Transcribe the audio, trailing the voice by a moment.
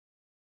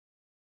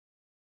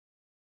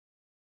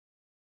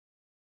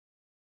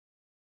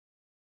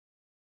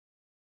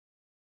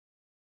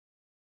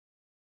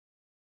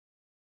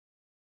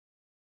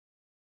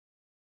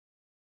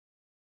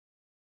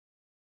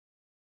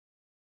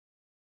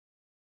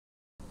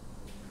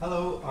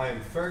Hello,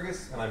 I'm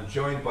Fergus and I'm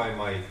joined by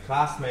my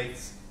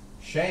classmates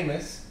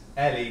Seamus,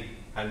 Ellie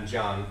and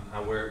John,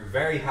 and we're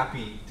very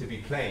happy to be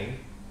playing,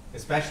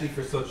 especially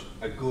for such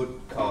a good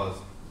cause.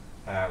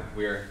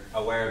 We're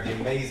aware of the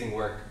amazing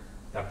work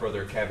that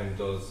brother Kevin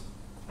does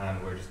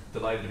and we're just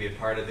delighted to be a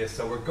part of this.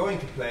 So we're going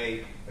to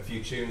play a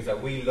few tunes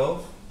that we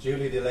love,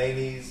 Julie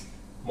Delaney's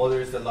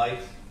Mother's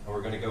Delight, and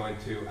we're going to go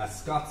into a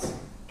Scots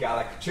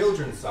Gaelic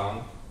children's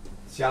song,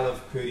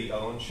 Ceoltóir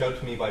Christmas, showed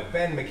to me by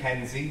Ben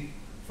Mackenzie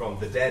from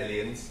the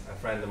Deadlians, a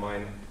friend of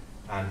mine,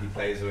 and he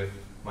plays with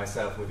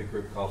myself with a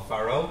group called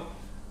Faro.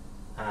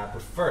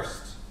 But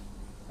first,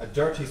 a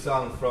dirty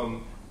song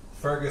from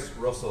Fergus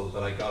Russell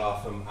that I got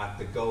off him at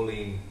the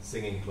Goleen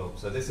Singing Club.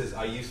 So this is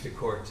I Used to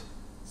Court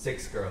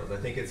 6 Girls. I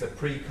think it's a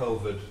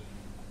pre-COVID,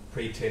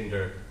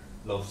 pre-Tinder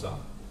love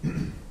song.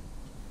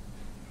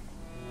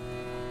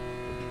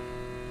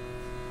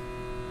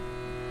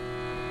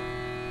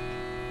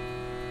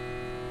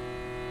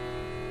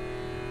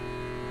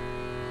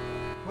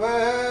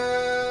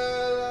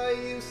 Well, I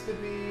used to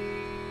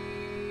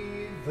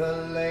be the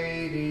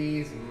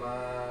ladies'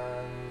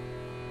 man.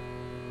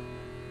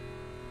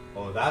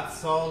 Oh,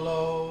 that's all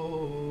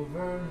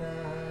over now.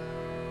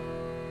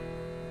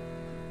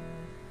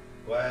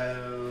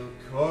 Well,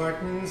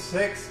 courting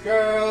 6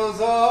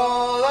 girls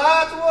all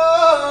at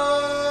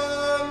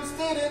once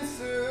didn't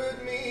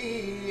suit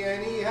me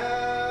anyhow.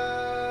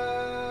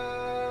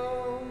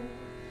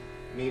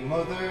 Me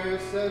mother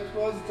said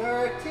 'twas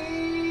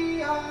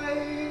dirty, I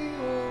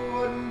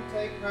wouldn't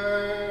take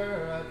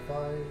her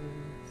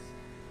advice.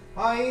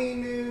 I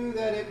knew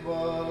that it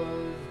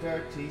was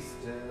dirty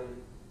still.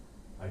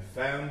 I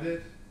found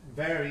it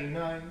very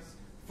nice.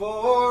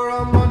 For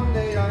on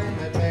Monday I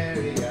met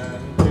Mary,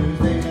 and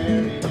Tuesday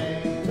Mary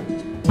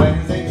Jane,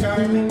 Wednesday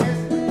charming Miss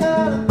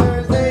McCann, and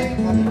Thursday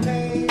Patty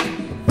Payne,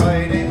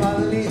 Friday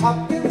Molly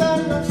Hopkins,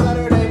 and on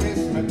Saturday Miss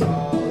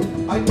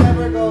McCall. I'd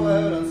never go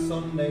out on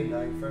Sunday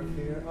night for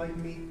fear I'd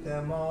meet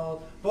them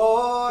all.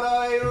 But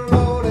I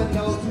wrote a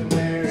note to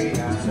Mary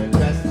and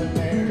addressed to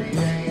Mary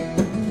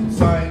Jane,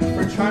 signed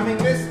for charming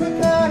Miss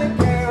McCann in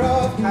care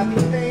of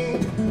Patty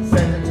Payne,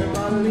 sent it to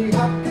Molly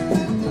Hopkins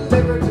and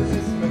delivered to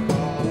Miss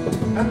McCall.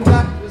 And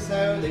that was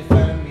how they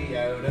found me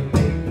out and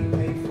made me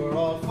pay for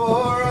all.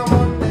 For a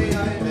Monday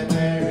I met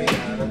Mary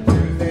and on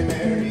Tuesday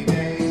Mary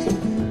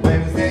Jane,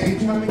 Wednesday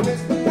charming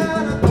Miss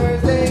McCann, and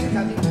Thursday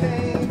Patty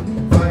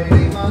Payne,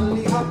 Friday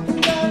Molly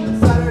Hopkins, and on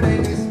Saturday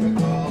Miss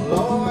McCall.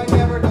 Oh, I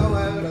never go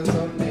out on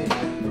Sunday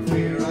night for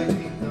fear I'd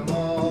meet them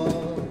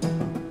all.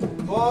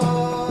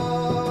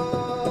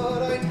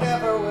 But I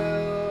never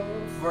will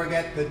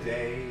forget the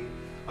day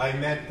I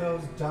met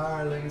those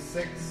darling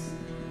 6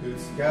 who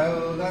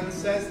scowled and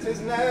says 'tis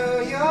now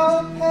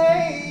you'll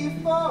pay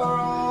for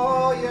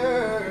all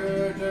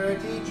your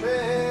dirty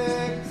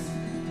tricks.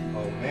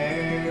 Oh,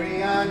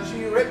 Mary Ann,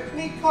 she ripped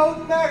me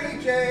coat, Mary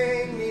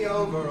Jane me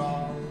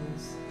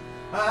overalls,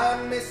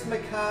 and Miss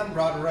McCann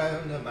brought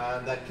round a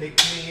man that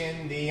kicked me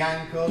in the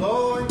ankle.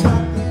 Oh, and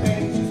Captain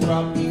Payne, she's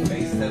brought me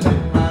face to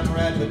lip and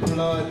red with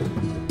blood.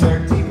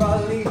 Dirty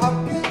Molly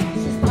Hopkins,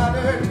 she's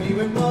splattered me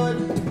with mud.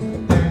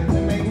 Then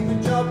to make the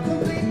job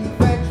complete, the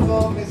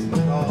vengeful Miss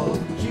McCall,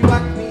 she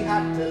whacked me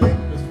hat till it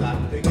was flat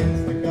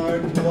against the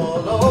garden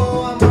wall.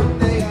 Oh, on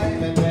Monday I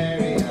met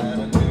Mary Ann,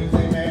 on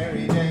Tuesday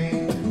Mary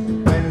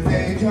Jane,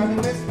 Wednesday charming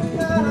Miss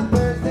McCann, on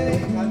Thursday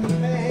Patty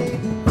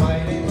Payne,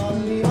 Friday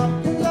Molly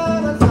Hopkins,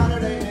 and on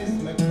Saturday Miss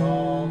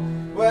McCall.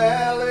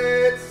 Well,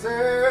 it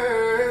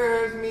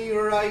serves me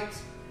right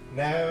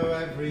now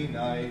every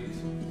night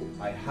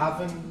I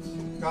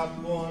haven't got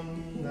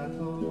one at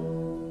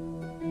all.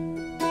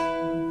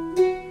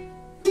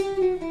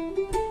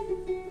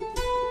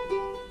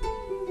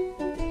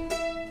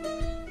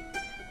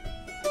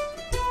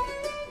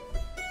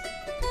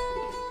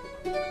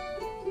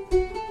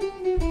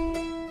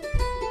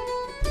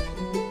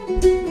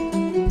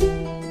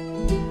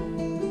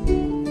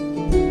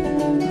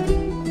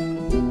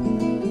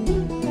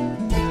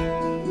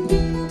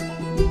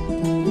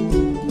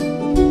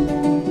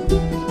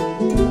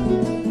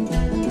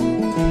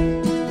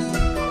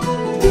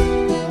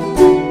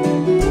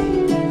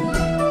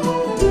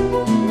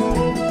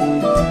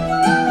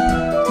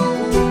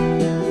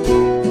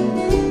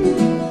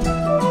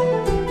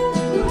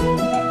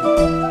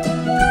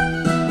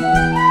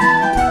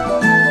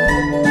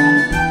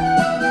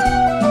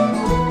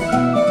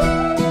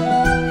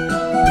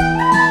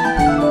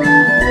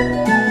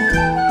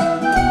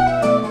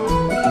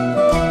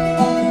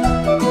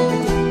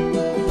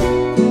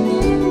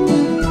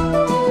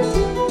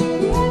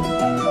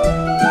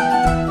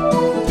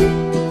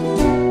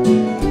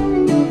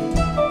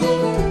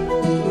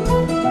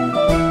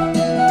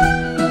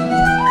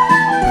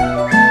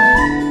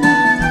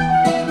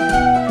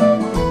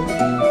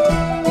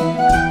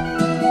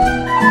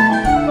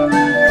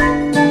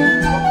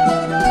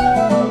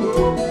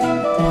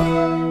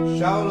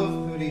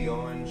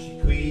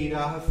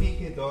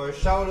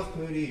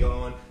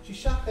 She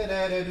shot it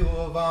at a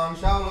duvan,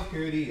 Ceoltóir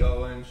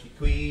Christmas. She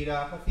queed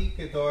a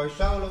Ceoltóir,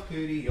 Ceoltóir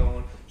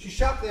Christmas. She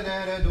shot it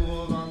at a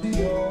duvan,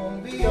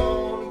 beyond,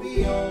 beyond,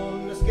 beyond.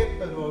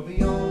 or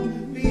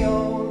beyond,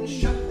 beyond,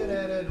 shuck it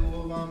at it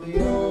over,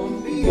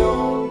 beyond,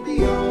 beyond,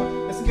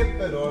 beyond, skip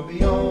it or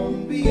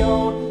beyond,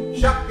 beyond,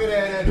 shuck it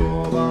at it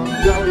over,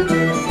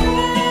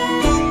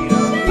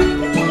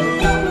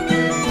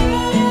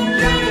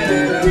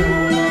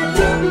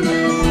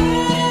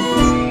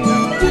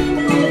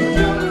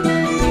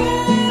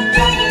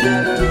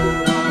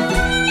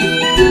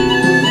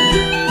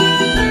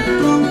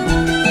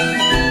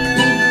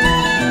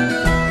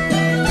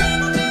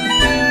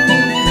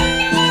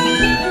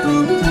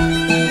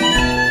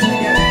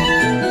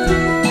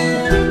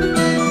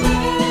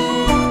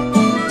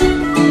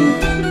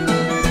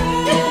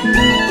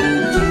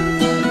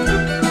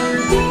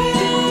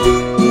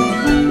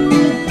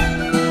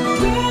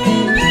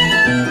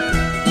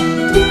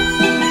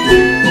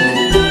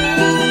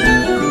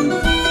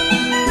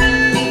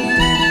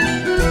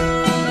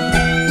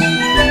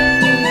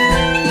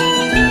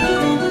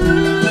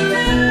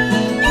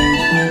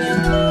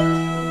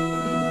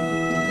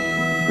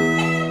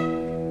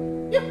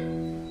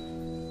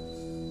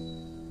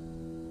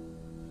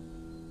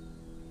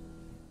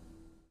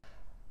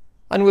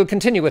 And we'll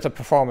continue with a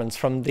performance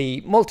from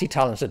the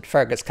multi-talented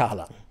Fergus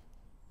Cahalane.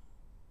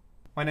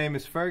 My name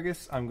is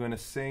Fergus. I'm going to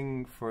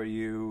sing for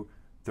you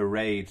The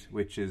Raid,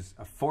 which is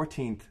a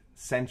 14th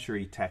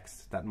century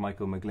text that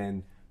Michael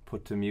McGlynn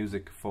put to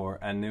music for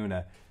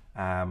Anuna.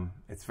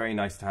 It's very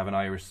nice to have an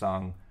Irish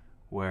song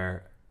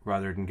where,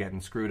 rather than getting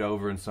screwed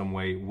over in some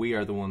way, we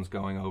are the ones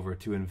going over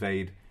to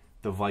invade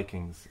the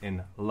Vikings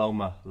in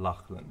Loma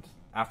Lochland.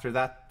 After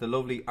that, the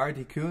lovely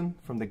Artie Coon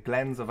from the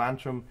Glens of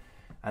Antrim.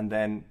 And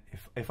then,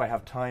 if I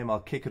have time, I'll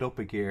kick it up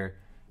a gear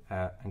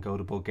and go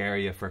to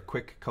Bulgaria for a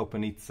quick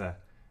Kopanica.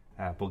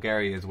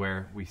 Bulgaria is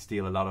where we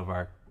steal a lot of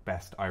our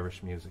best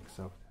Irish music,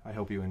 so I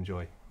hope you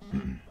enjoy.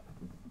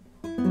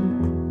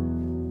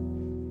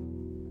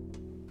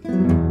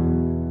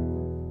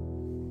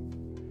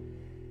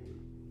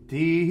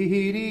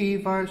 Didi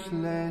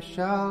varsle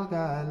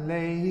shalga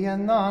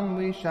leyanon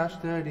we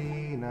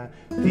shashterina.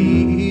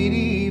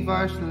 Didi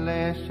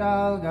varsle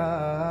shalga.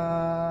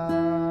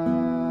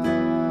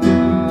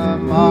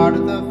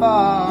 Martha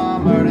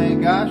farmer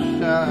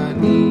gasha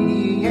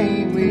ni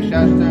ain we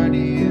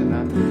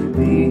shastardina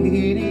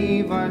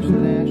didi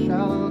varsle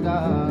shalga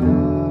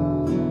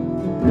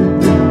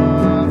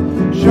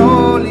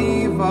sholi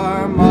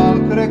var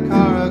malkre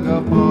karaga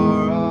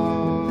poro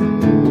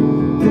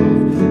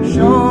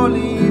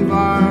sholi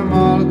var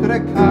malkre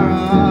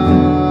kara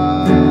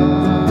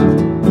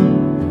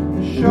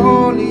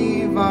sholi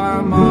var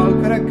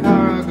malkre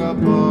karaga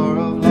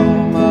poro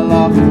Loma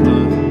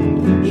Lochland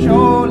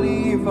sholi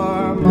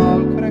var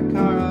malkre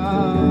kara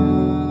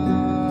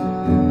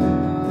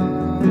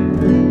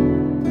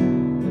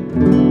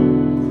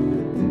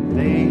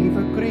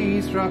Leva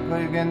gris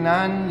rakøygen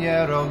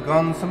anjer og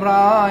gonsam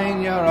rein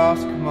jer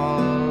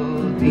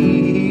oskmål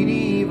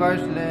Didi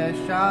varsle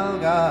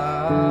sjalga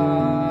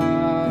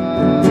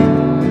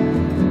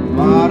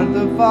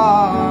Marde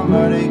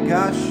farmer I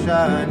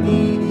gasha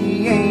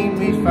Nidi ein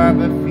mis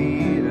farbe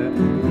fire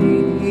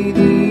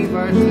Didi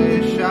varsle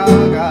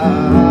sjalga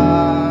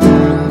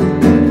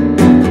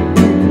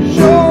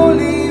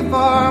Sholi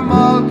var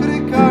malkre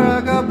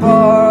karaga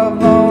bar of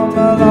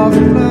Loma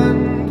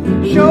Lochland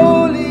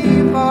Sholi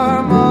var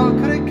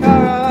malkre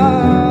kara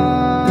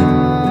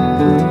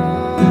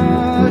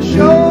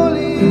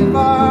Sholi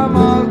var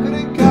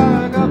malkre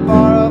karaga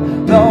bar of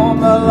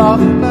Loma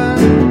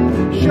Lochland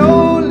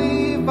Sholi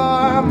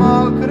var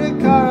malkre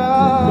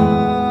kara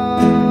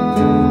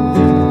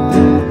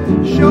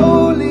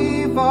Sholi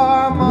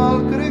var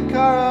malkre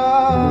kara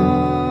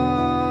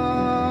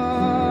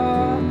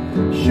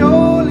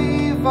Sholi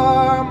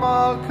var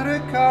malkre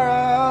kara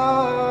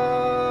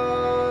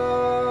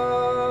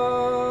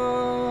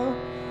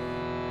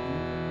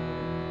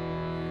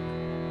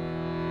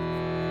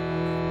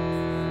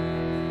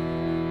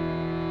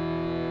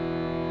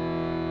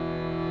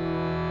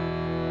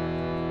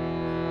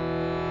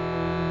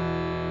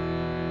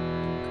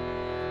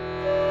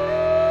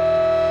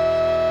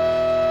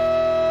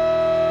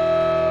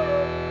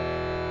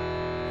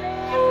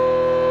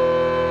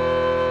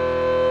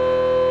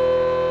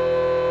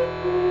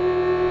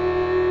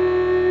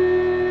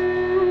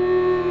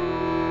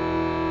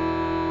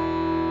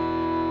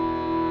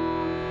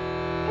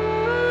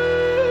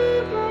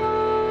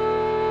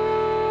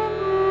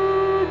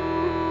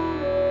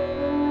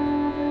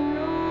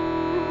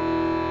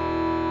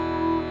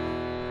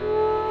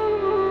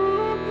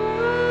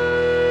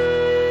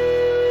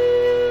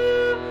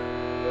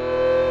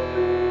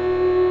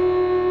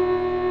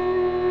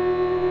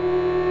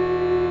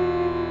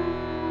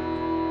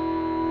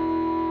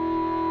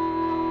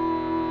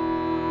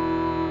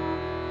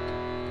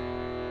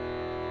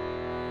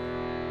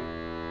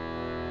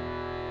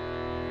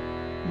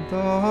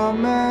Da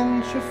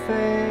människa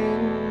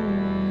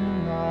fängnar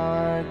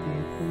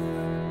ditt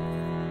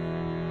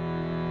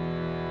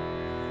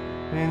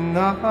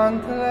Inna han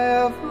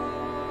träffar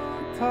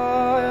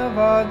ta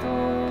vad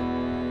dom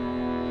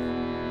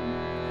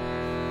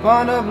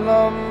Barn av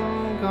lom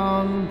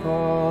gan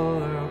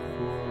boller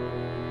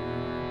fort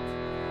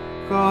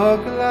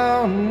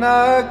Goglaw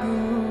nagu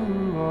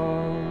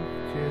of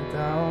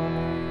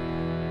Jedowni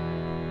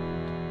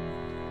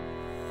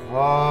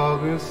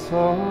August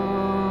of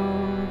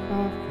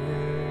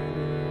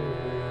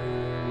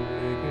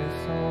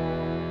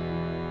Ligason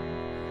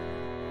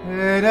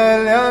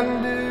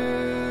Edeliandu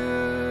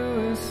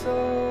so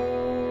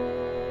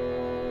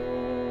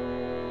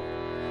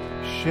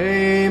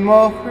Shame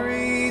of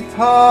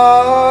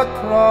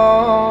Tatram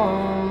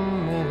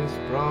is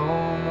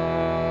Brona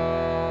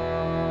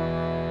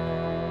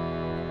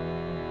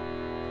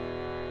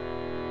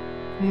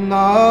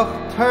Nach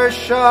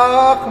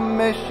Tershach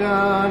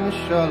Mishan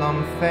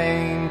Shalom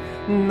Fain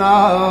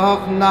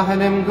Nach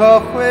Nahanim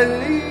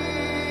Gochweli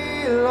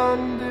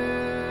Landu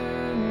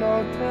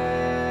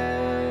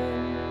Noten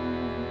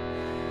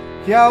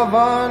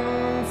Yavan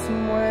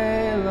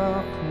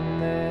Smuelach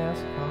Nes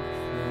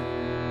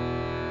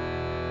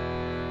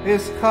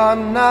Is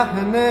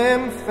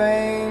Kanahanim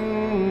Fain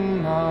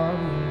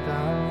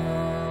Nandan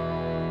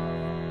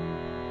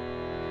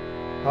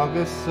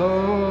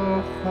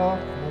Agasocha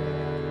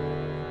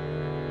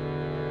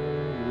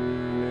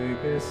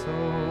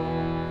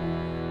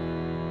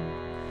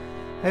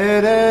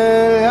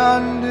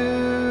Ereyandu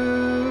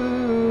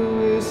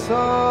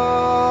so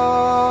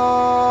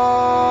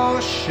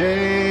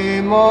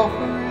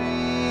shemochri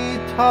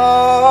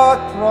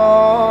tatram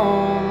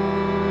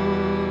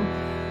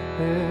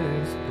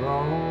is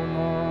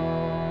brona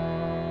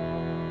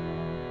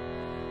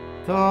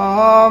the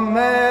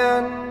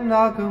man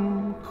nagam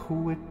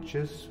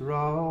kwitches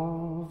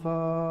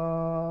rova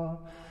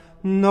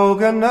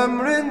noganam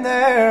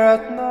riner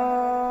at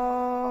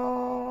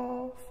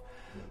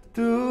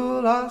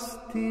Du last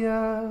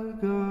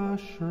diaga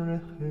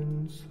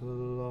shrechin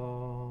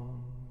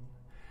salon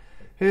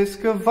His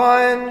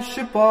gewein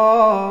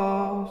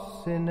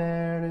shibos in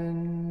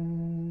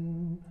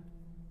erin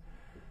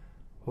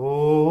O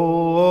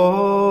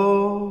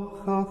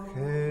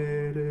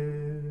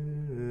chochere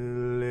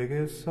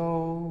ligeso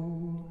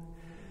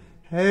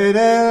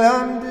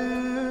Edelandu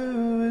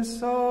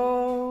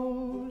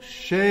so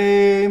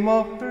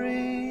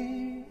shemochri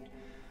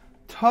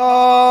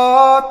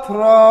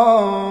Tatram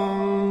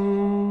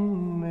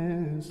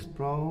is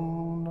brona.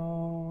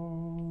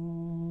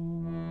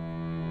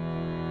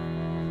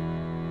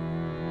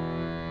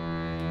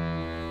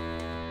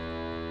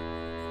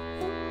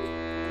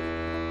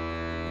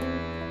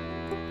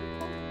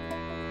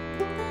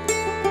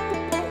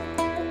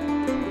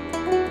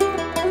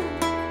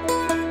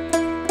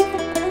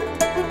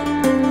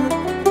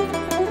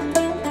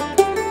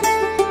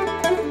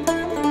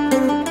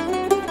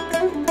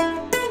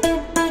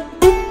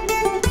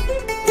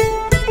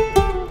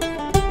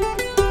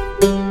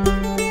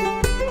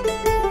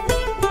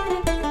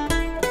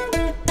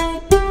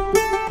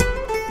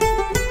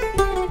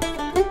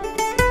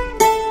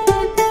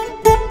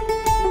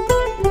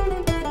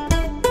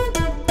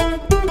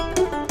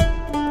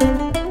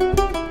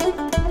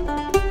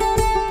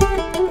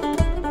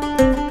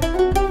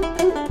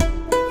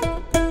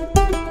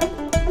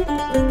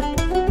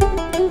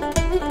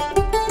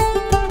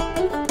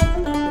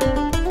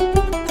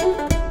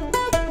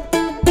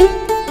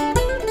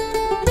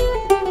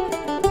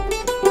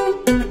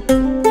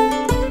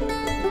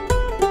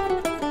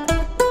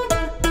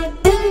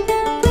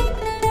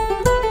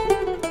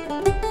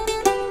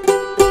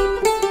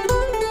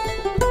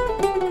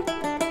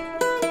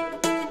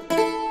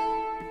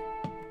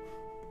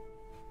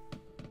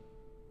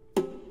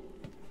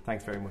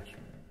 Thanks very much.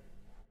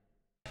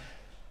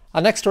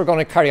 And next we're going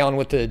to carry on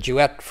with the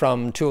duet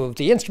from two of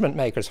the instrument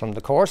makers from the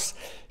course,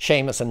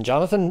 Seamus and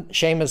Jonathan.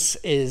 Seamus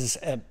is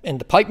in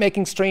the pipe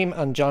making stream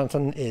and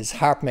Jonathan is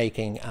harp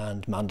making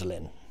and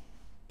mandolin.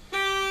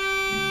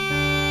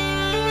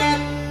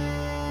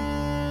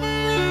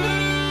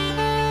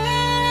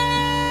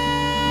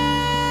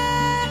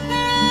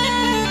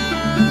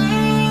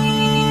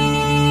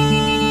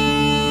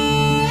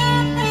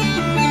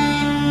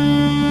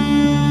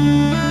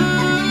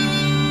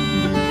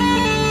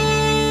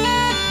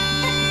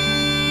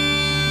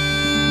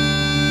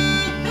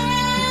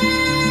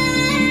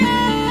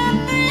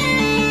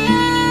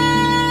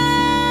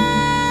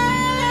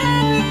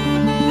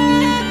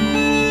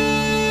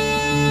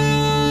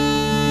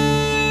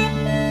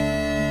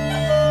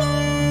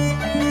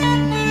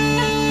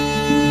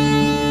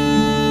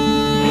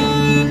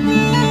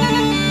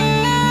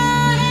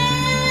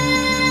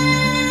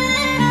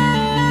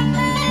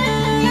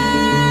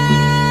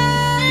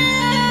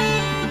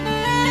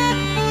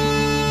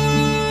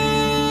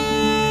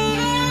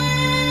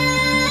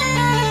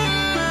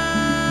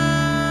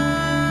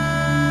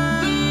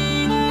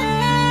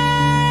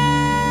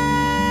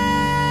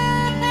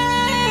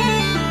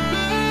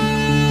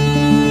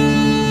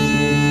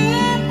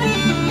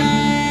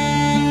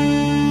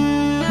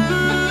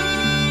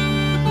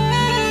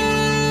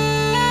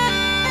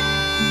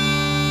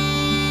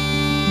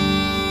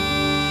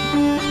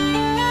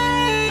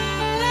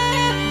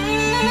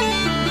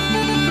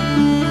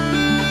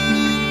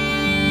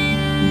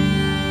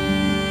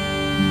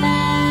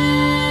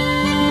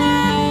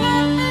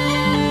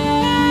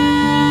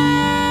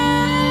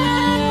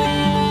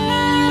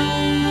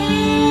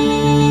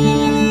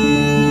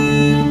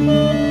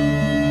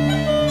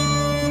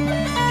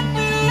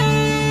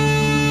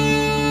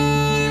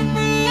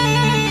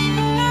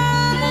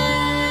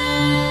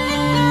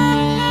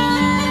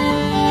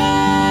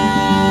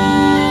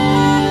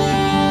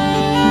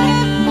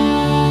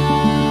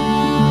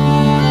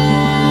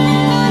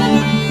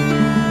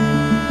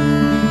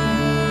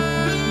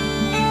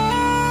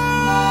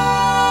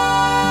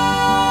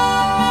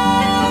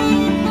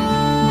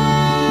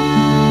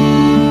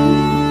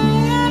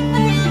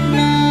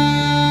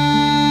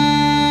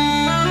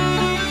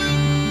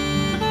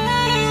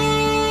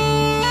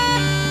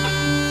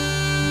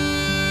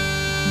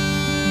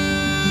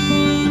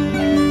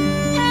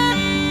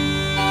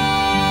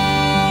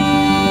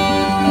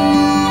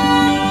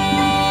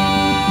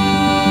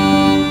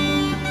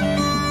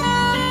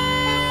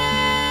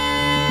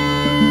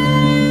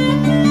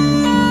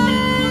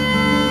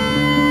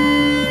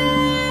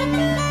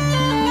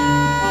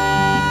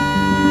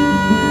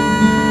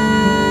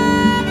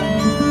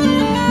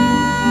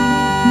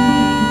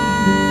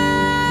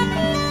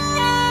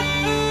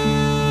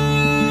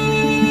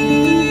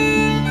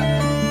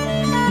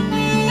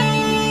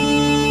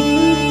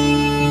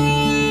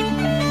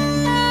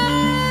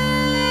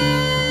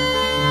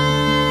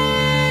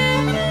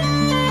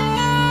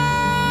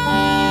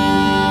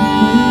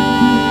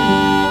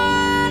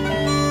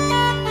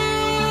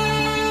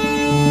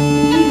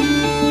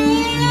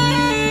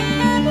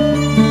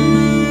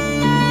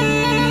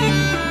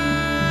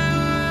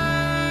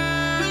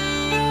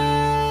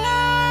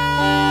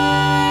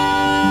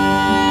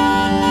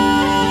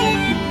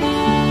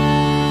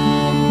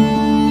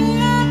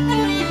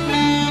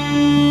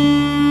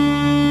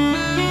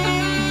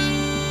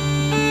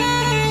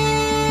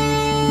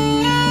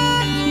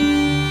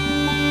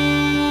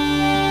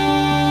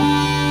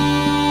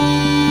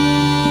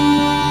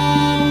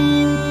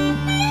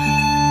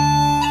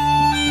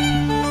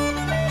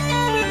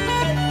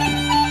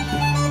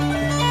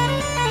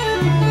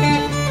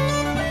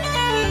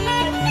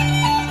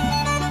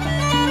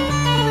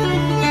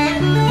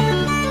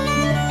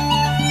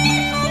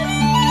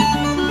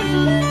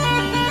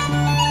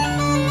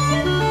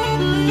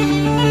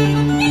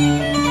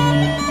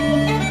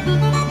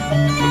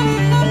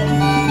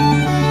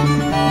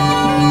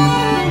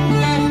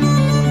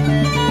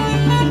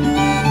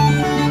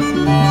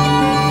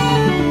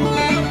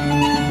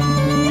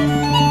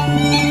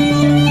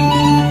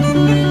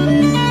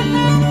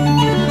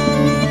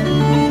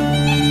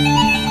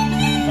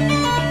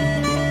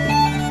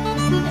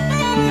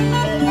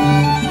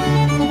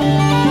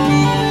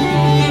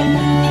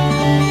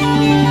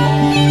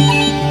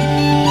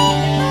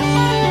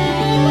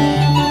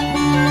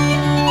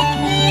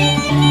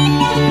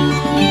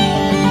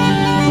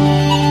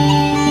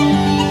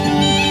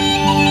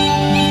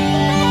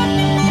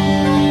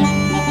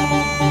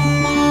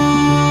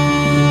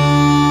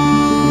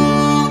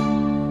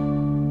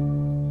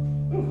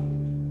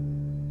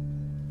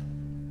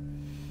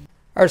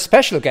 Our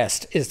special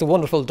guest is the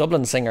wonderful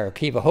Dublin singer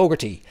Kiva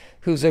Hogarty,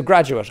 who's a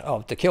graduate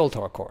of the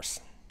Ceoltóir course.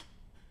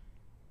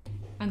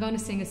 I'm going to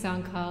sing a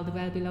song called The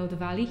Well Below the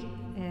Valley.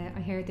 I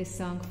heard this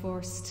song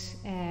first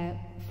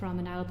from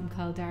an album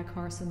called Dark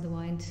Horse and the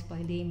Wind by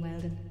Liam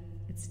Weldon.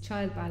 It's a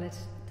child ballad,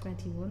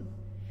 21.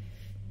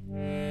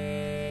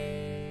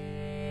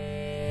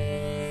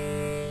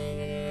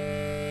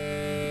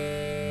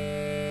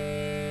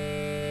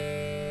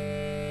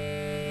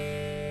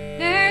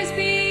 There's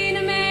been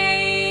a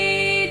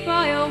maid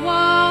by a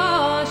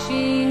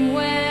washing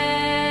well,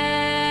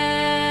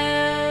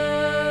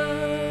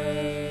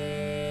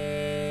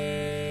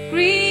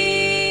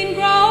 green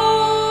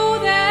grow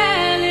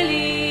the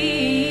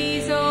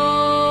lilies,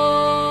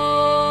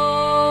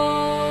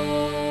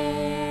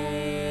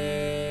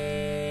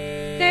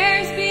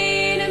 there's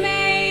been a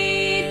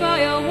maid by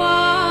a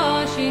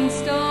washing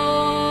stone,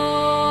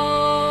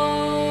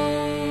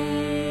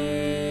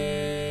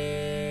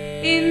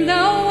 in the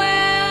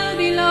well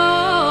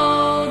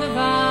below the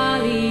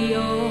valley,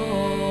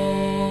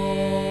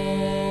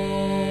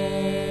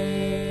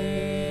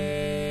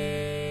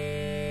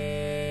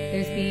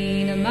 there's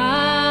been a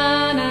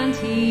man and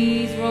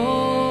he's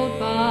rode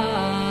by,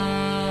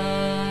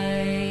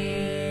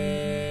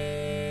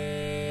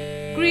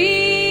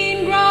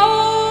 green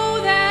grow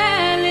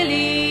the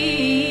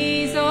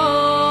lilies,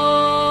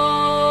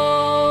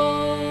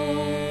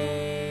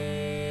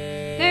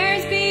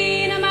 there's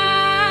been a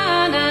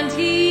man and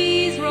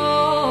he's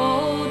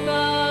rode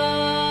by,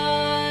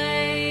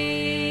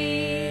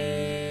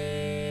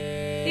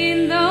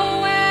 in the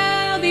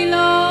well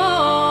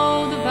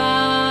below the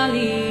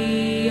valley,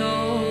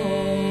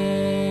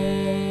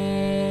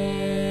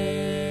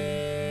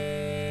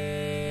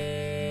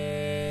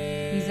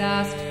 he's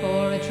asked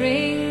for a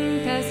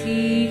drink as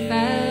he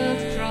felt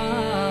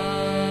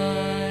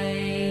dry,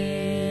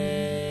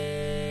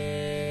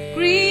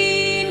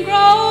 green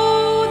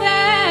grow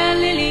the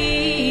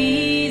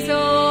lilies,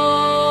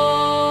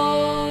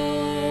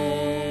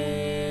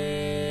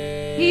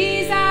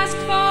 he's asked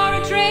for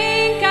a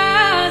drink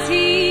as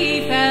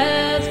he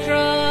felt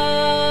dry,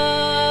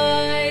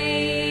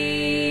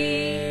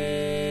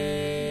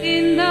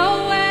 in the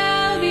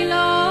well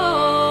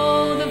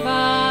below the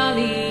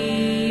valley,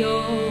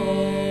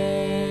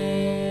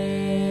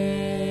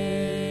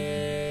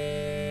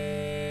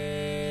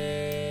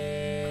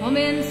 come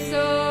in,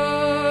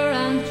 sir,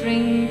 and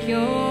drink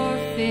your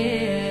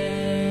fill,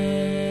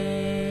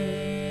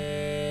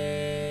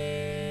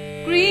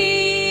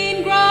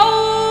 green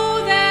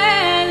grow the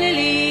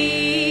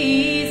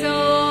lilies,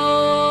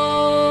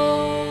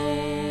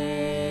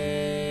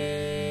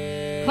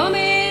 come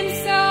in,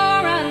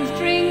 sir, and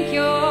drink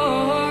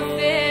your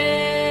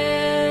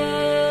fill,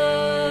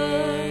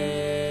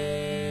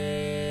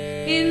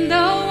 in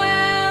the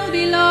well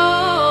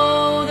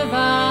below the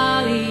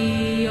valley,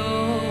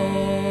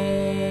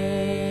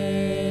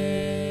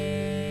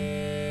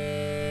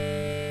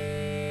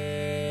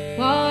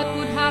 what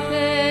would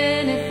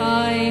happen if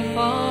I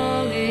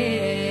fall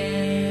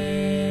in,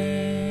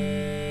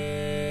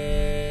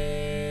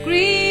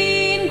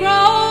 green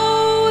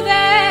grow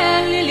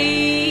the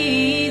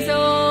lilies,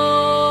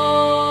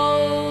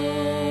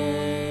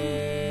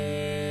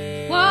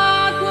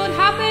 what would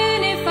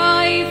happen if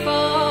I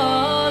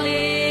fall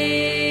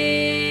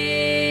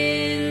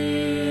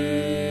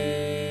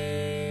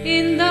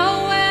in the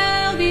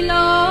well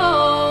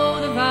below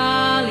the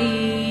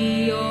valley,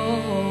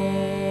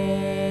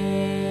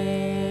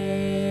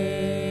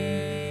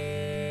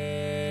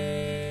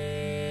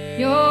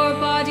 your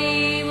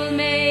body will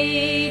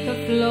make a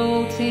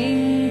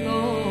floating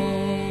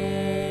boat,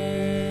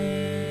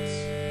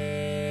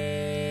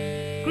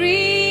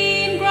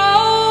 green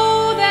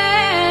grow the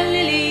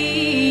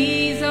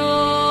lilies,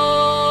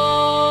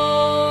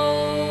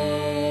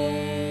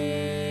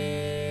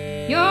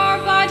 your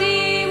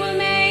body will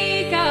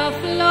make a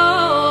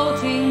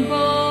floating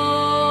boat,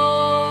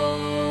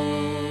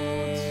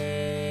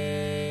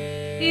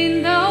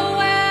 in the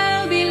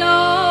well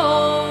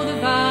below the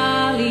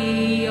valley,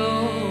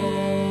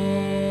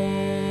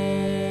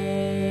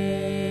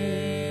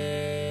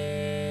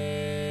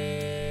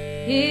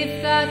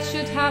 if that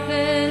should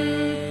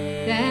happen,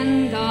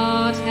 then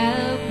God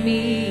help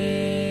me,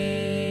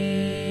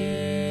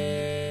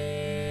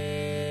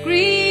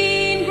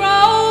 green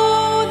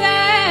grow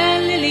the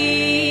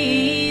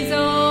lilies,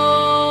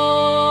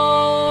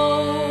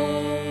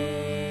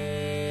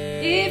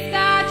 if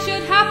that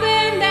should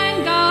happen,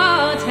 then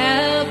God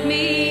help me,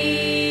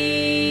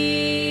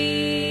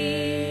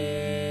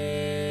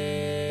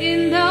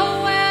 in the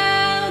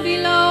well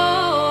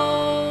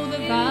below the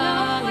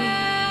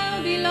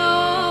valley,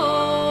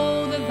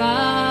 below the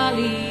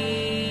valley,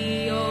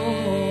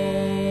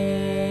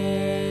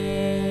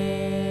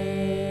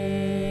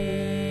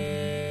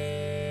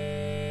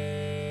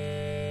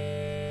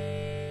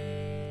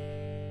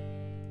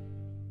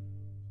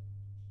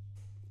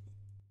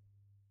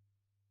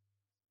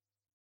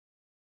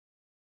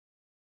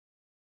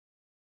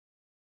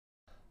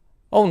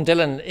 Owen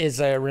Dillon is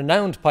a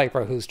renowned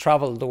piper who's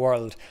travelled the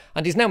world,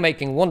 and he's now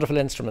making wonderful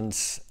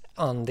instruments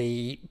on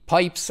the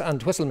pipes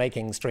and whistle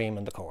making stream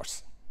in the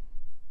course.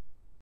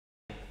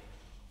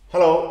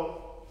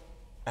 Hello,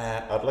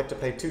 I'd like to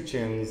play 2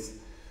 tunes.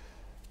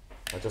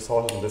 I just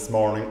thought of them this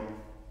morning.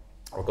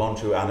 We're going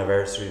through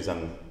anniversaries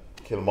and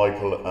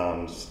Kilmichael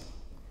and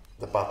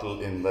the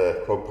battle in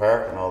the Croke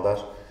Park and all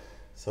that.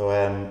 So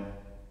in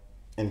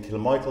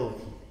Kilmichael,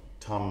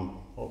 Tom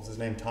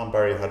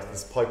Barry had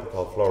this piper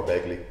called Flor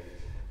Begley.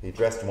 He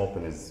dressed him up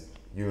in his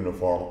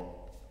uniform,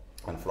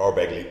 and Flor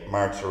Begley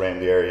marched around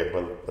the area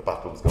while the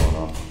battle was going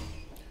on.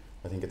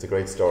 I think it's a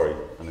great story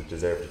and it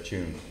deserved a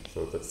tune.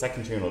 So the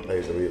second tune I'll play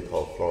is a reel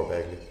called Flor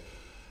Begley.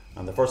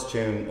 And the first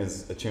tune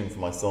is a tune for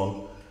my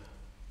son.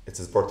 It's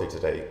his birthday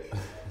today,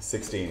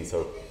 16,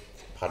 so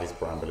Paddy's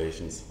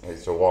Perambulations. I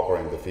used to walk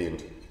around the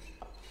field,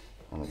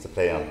 and it's a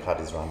play on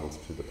Paddy's rambles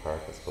through the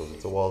park, I suppose.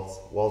 It's a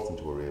waltz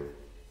into a reel.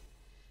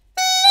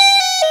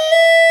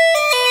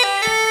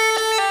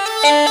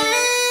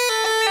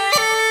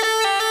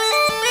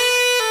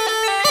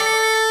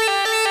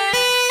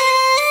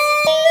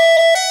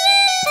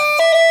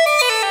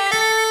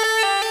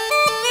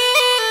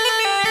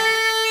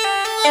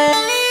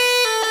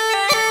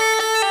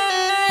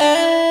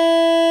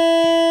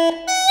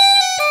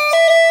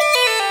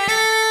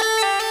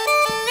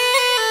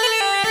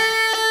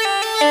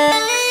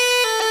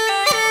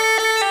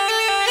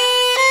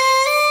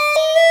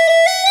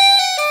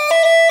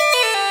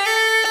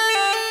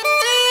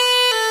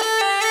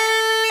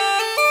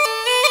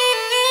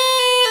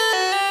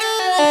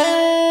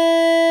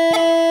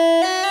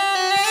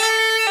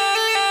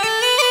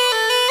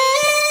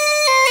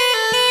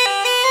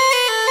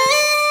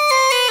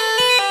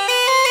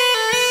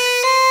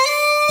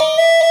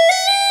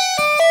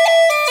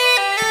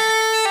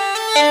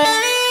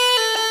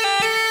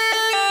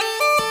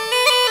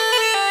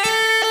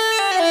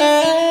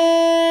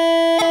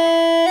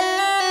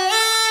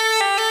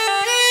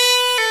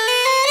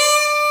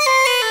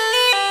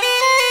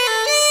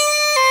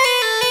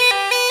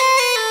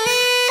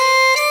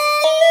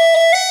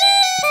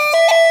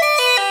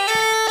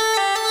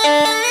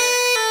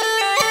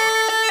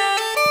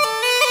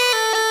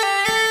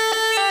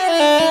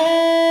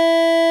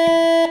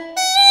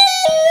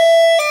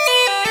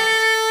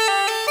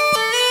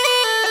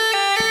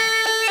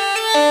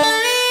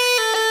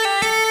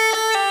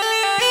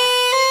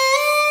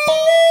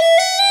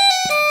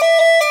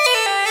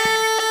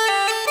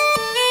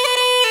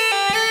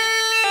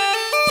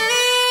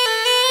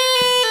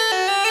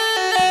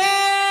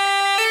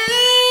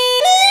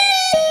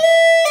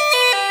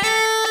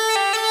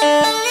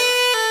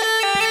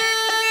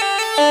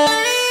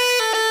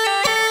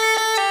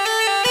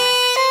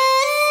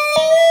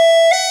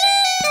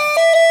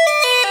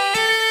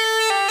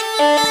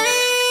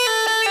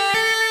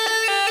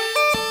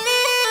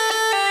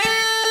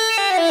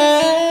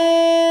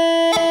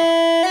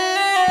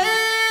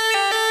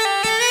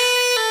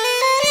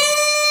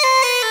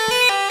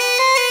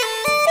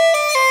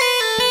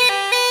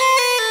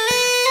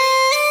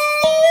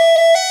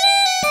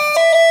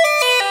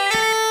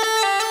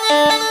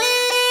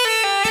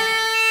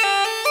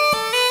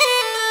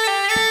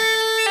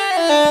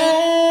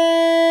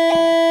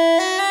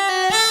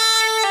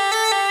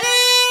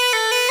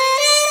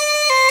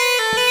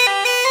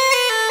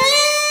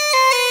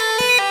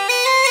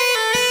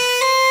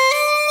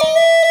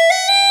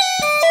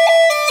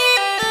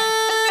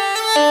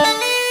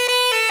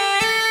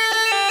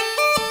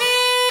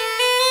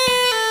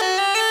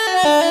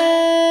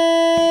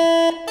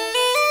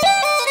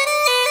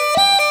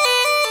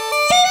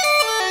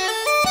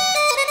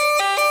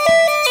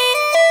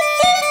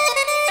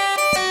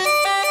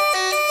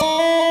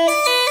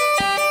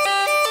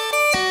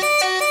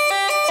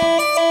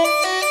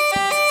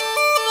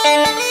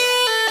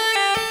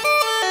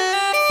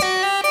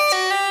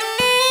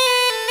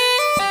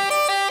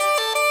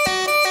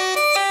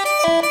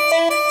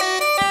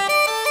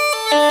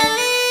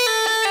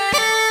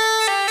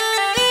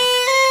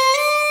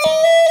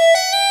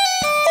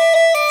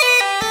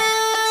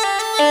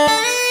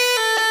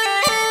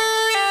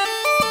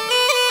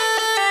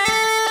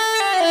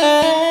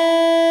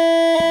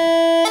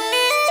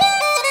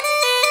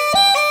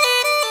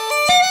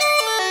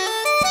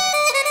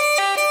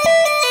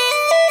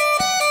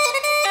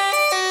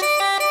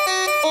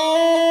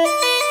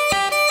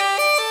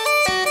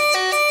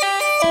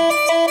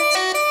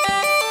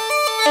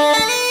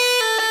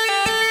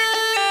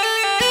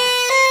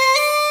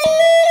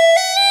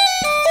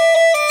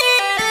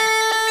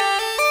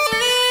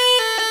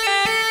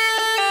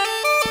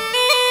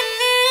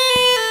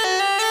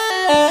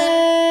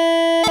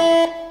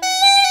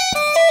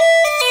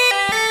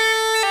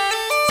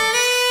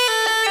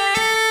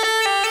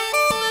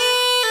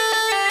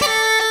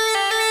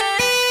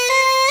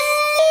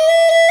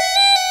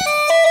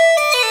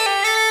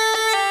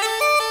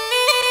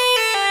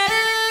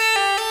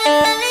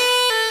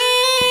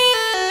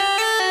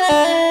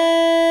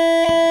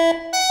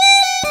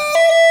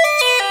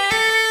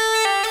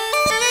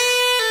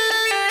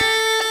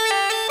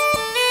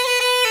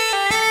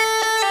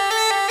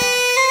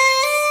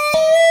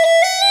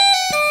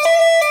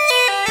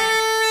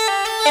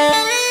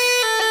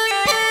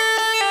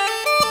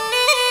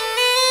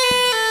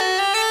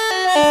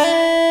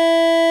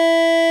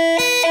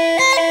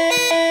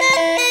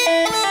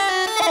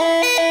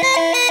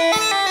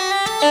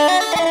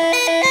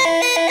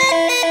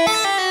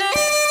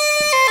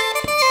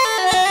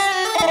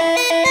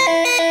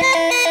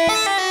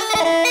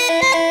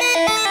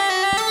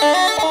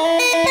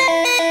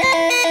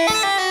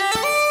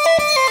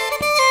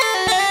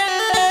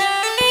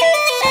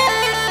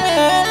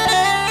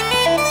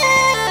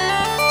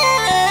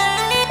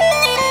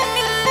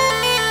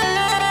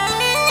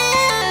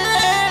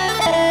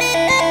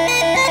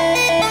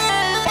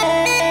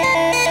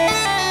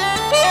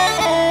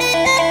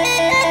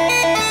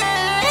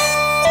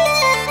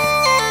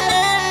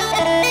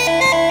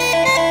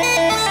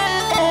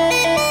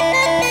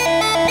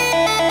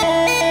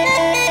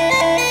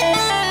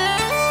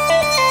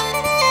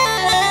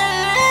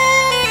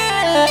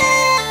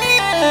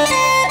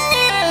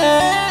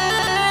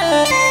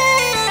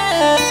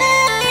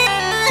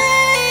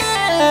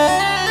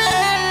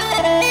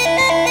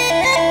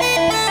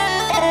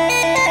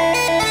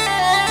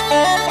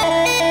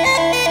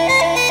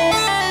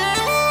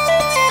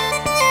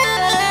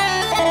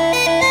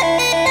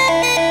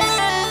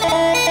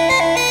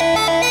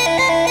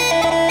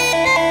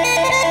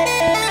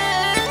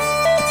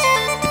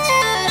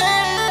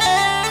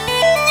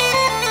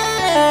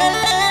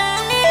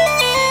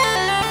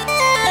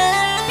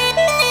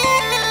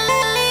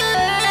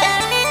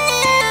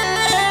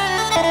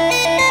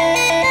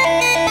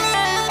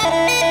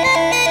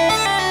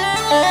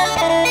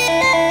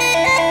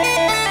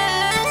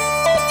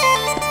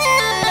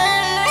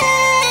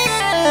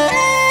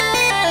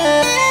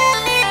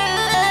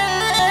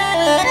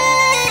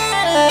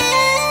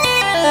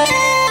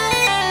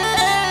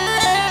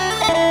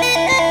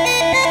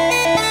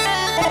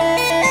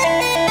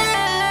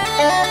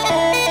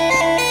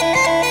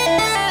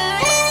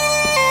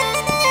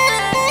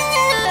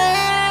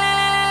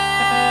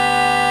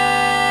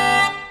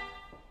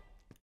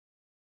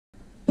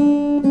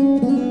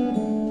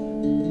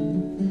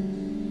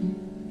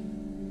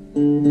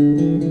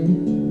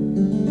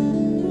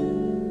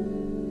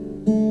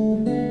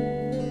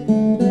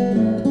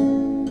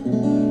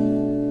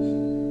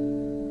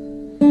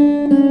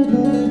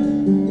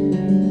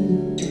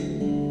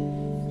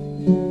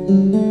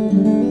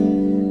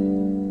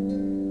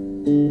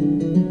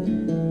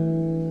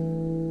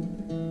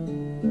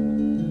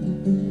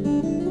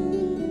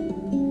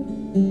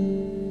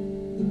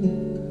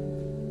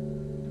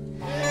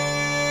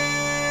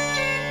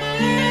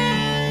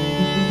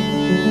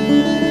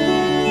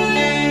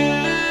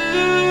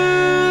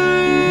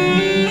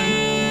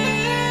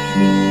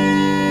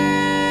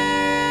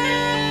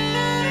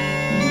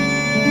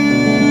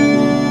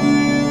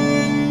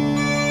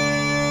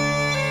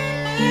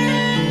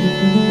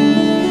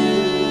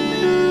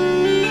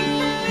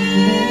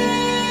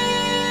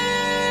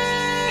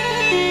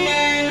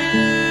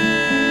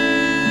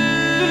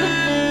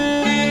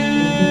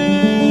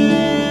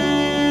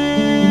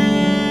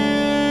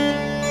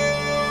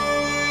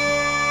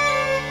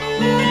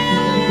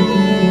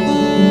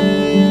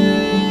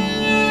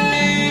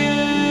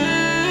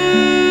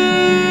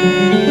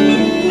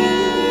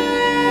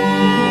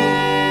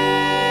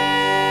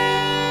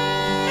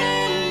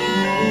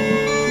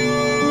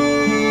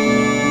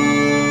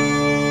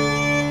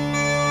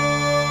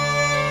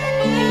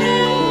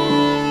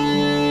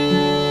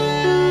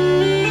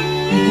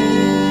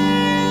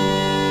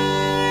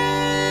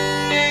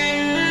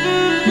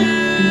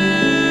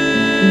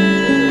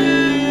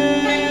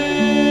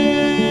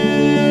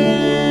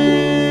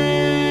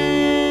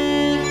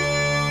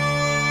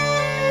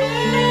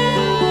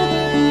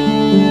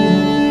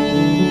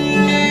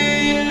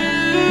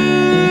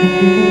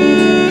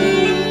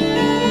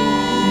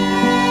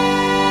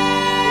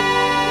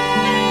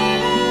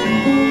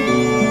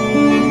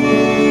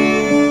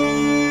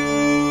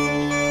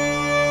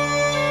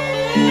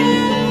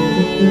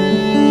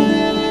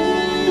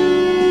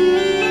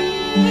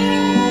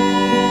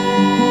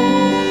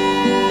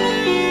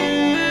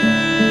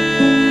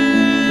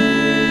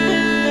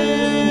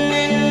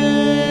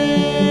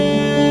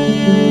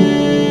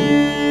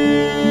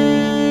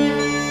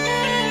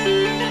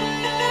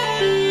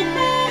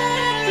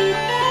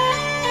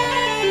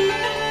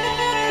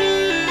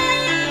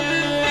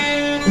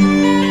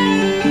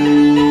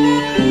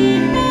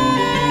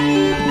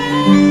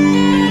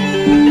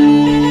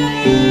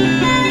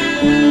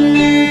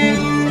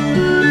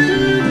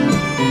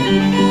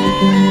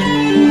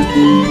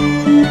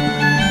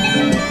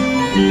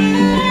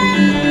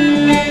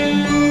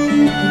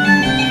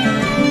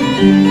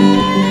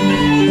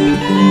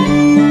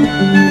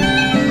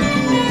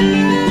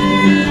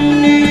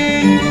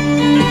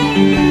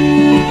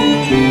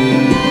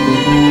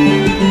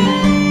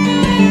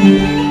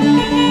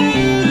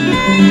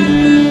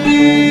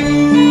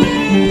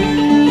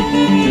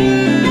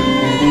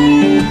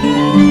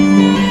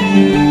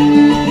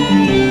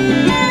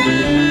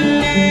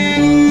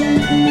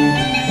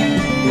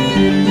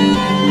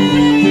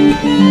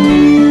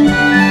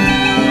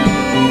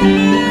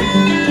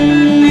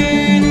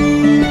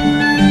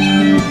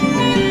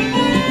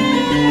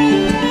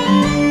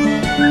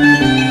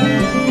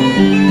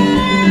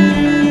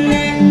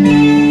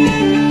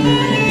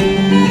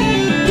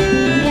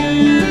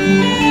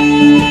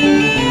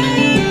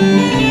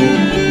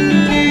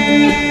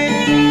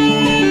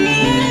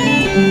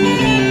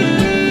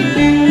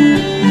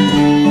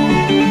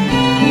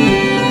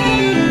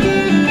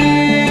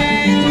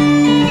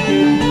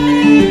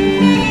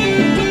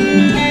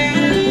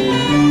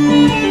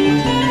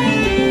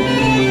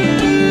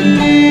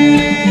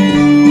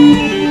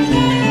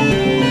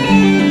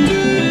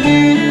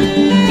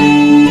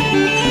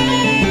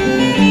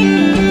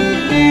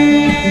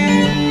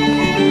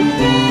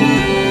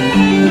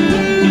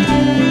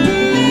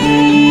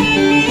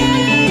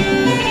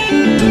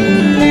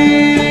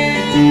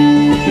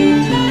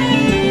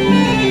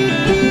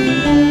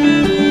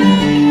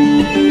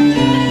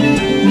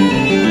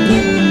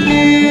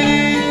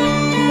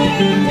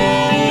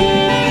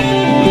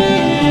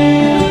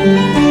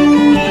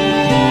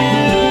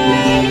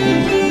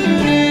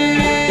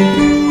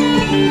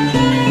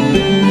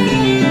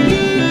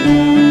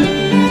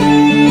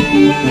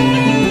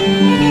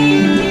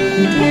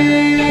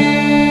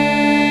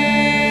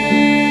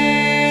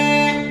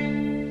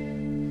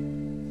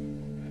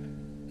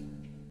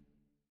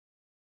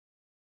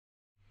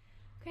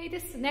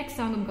 next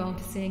song I'm going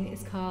to sing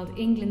is called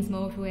England's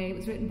Motorway. It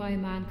was written by a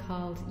man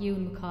called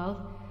Ewan MacColl,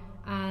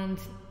 and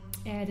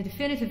the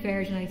definitive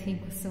version, I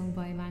think, was sung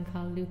by a man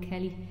called Luke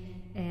Kelly.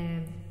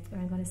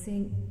 I'm going to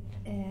sing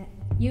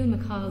Ewan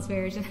MacColl's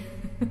version.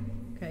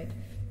 Okay.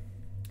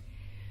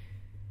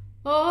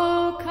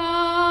 Oh,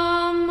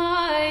 come,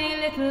 my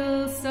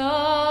little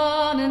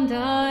son, and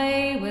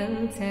I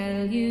will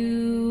tell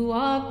you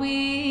what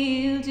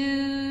we'll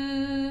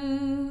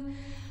do.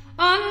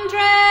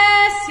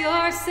 Undress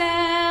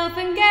yourself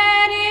and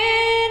get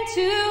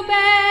into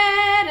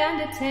bed,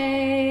 and a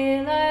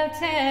tale I'll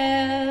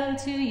tell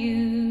to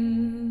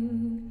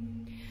you.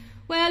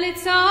 Well,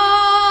 it's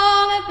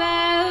all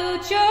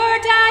about your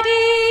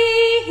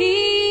daddy.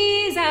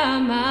 He's a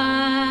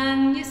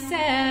man you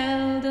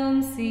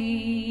seldom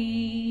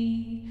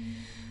see,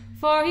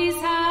 for he's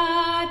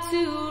had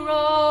to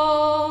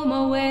roam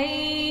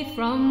away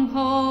from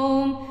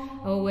home,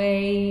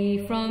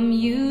 away from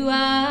you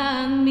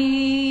and me.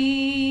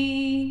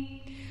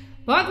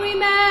 But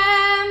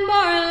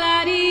remember,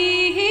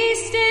 laddie,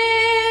 he's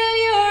still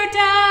your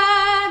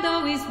dad,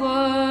 though he's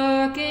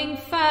working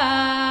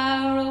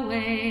far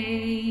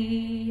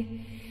away.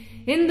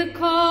 In the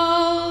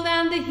cold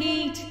and the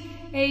heat,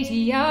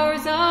 80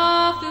 hours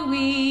of the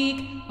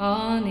week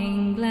on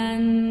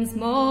England's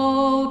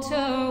motorway.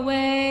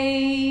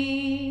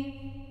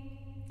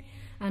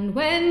 And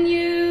when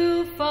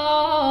you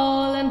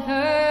fall and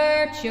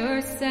hurt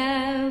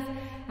yourself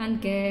and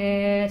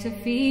get a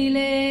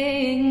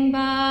feeling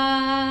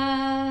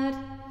bad,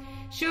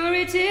 sure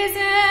it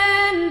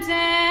isn't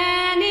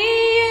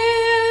any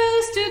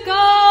use to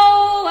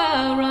go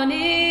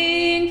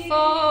running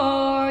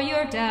for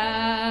your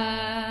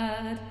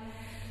dad,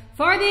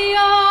 for the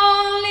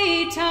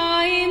only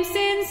time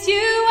since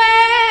you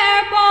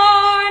were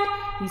born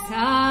he's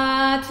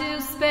had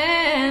to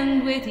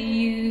spend with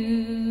you.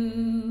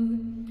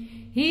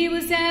 He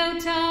was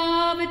out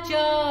of a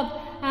job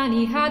and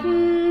he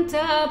hadn't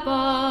a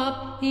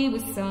bob, he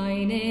was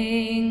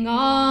signing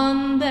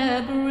on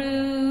the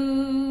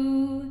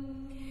brew.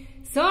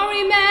 So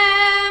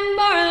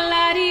remember,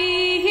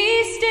 laddie,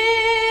 he's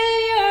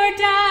still your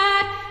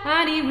dad,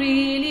 and he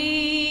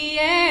really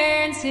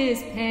earns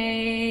his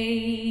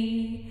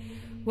pay,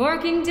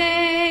 working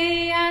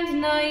day and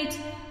night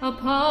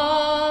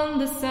upon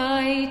the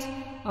site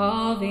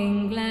of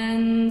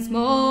England's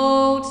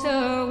motorway.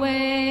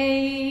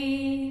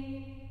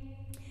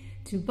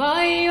 To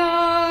buy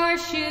your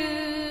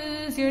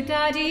shoes, your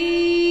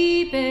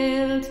daddy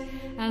built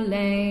a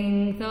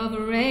length of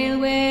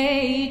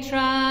railway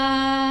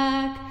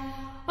track.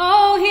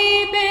 Oh,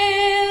 he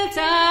built a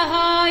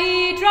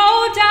hydro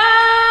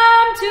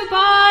dam to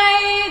buy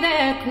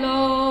the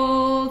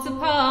clothes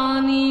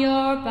upon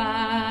your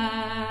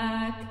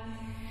back.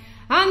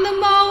 And the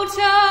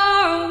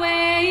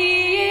motorway,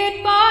 it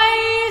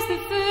buys the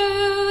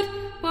food,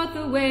 but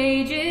the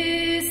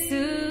wages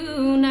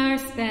soon are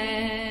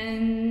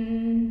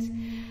spent.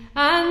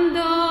 And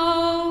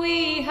though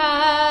we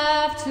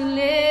have to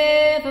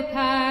live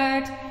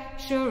apart,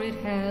 sure it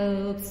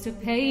helps to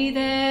pay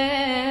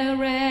the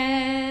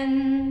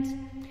rent.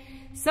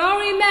 So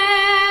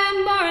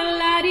remember,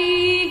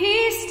 laddie,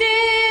 he's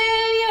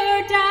still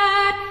your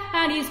dad,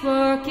 and he's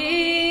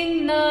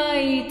working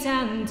night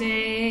and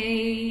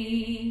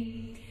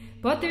day.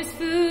 But there's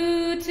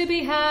food to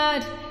be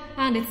had,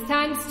 and it's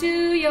thanks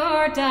to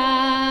your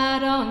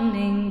dad on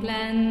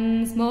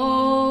England's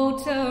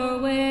motorway.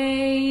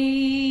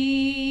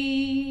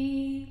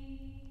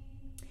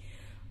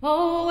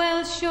 Oh,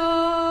 well,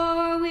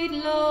 sure, we'd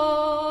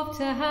love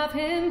to have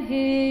him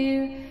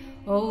here.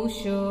 Oh,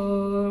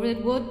 sure,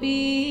 it would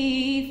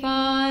be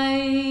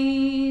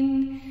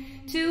fine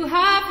to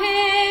have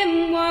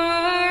him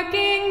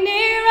working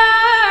near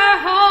our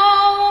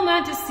home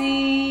and to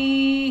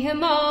see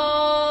him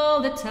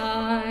all the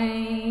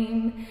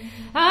time.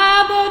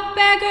 Ah, but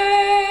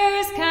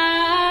beggars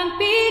can't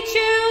be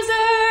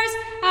choosers,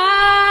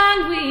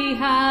 and we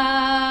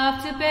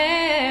have to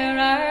bear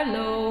our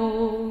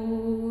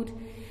load.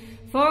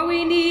 For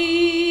we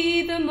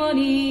need the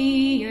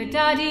money your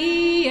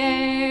daddy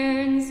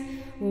earns,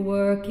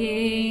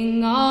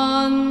 working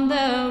on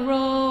the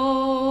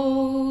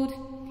road.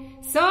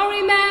 So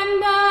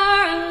remember,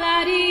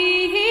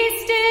 laddie,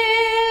 he's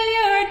still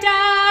your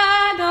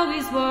dad, though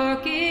he's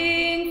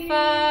working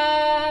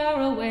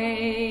far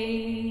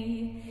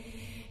away.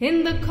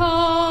 In the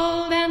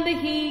cold and the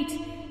heat,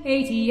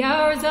 80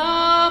 hours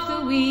of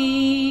the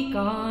week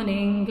on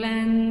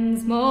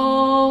England's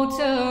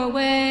motorway.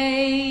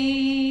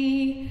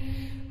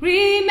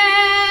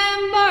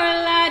 Remember,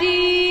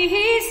 laddie,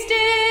 he's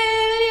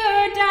still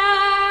your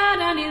dad,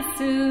 and he'll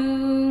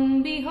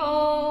soon be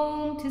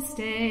home to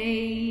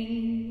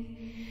stay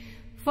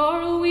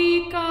for a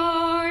week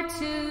or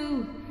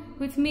two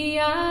with me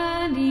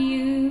and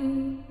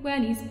you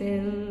when he's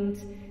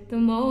built the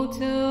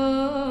motorway.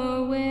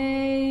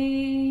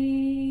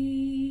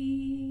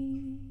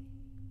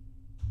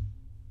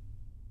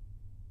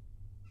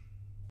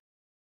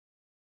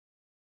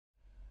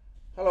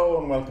 Hello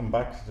and welcome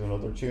back to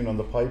another tune on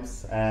the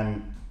pipes.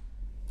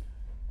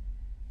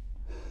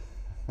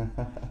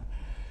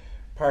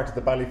 Part of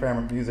the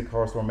Ballyfermot music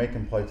course, we're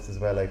making pipes as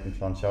well out in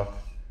Clonshock.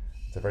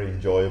 It's a very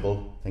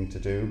enjoyable thing to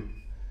do.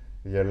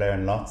 You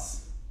learn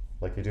lots,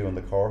 like you do in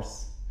the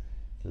course.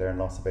 You learn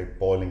lots about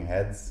boiling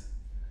heads,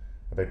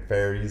 about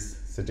fairies,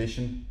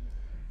 sedition,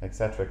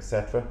 etc.,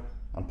 etc.,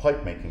 and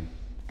pipe making,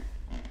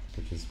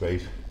 which is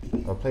great.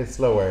 I'll play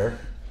slow air,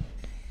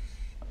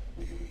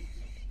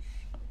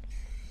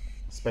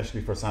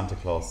 especially for Santa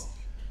Claus,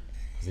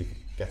 because he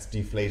gets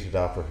deflated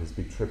after his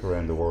big trip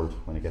around the world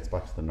when he gets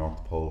back to the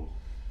North Pole,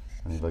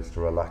 and he likes to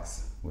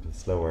relax with a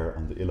slow air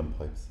on the uilleann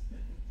pipes,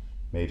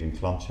 made in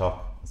Clonshock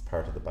as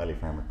part of the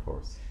Ballyfermot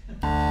course. It's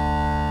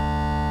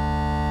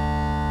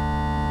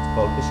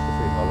called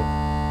Ishkafree Hollow.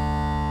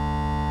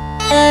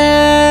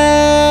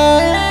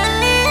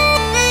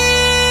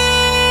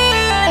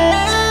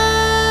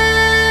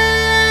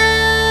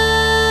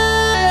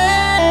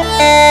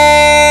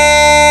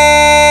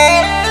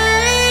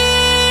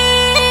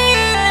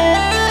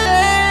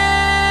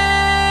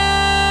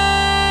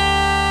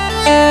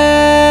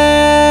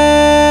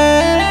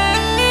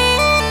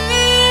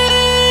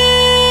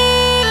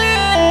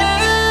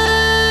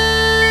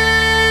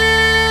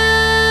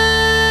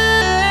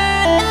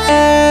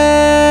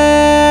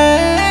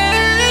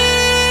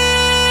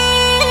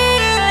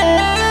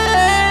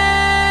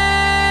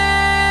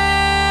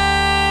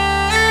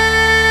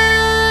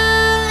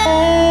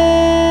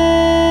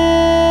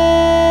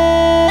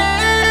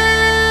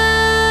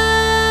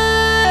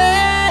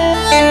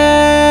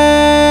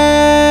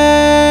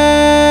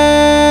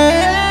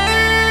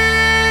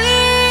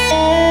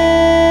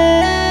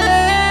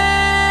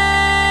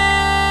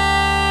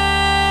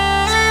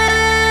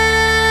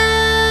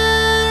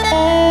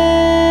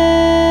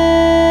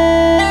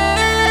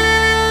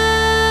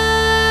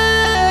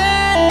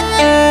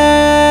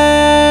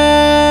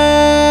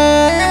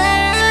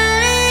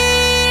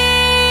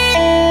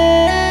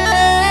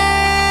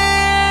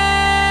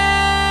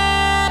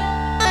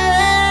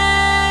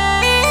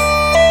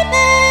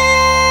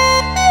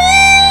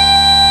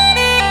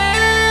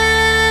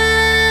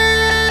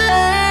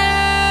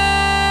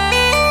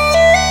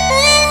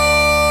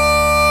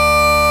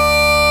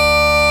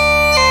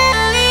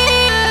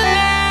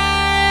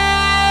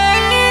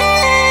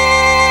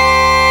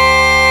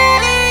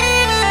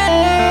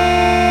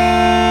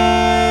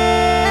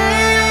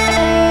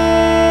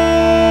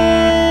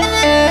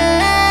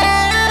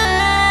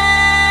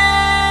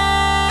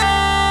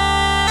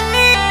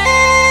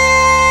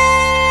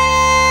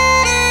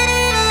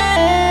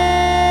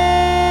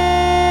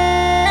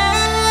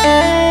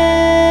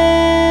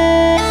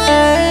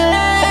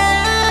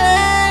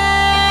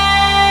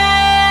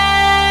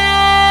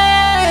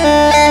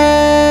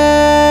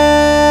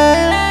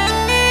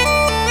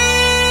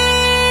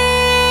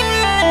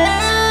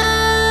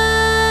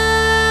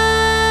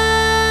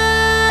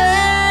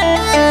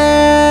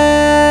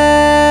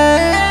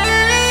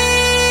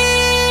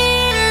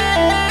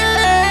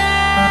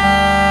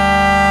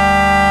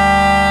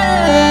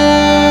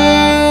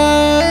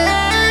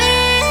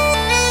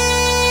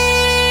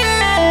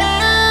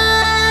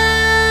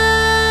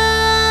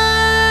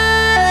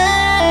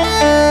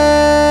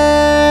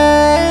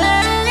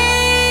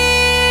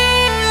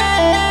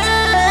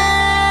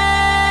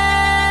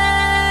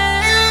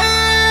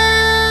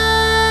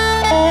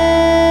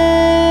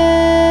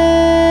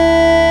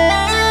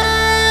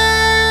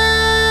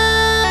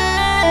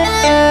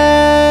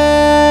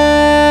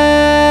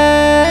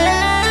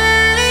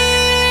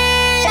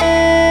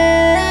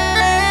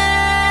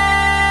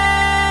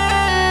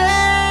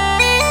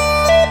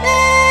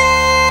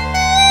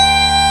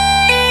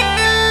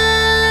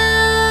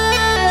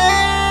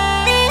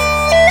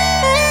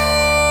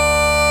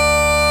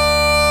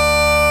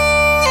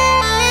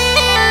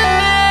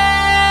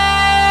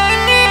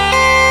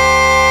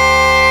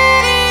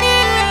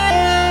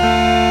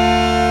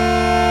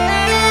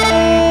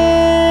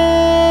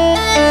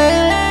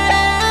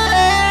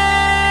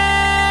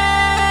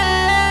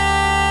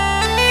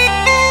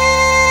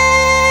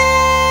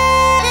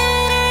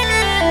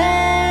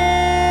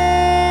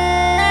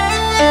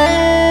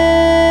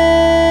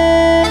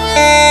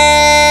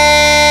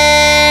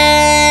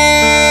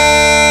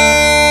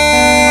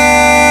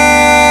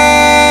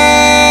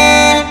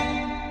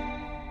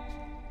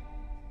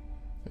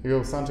 Here you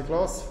go, Santa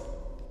Claus.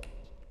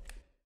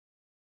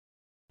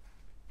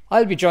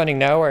 I'll be joining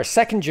now our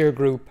second year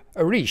group,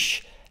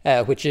 Arish,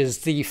 which is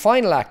the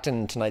final act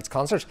in tonight's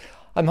concert.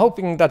 I'm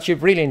hoping that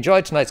you've really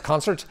enjoyed tonight's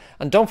concert,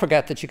 and don't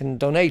forget that you can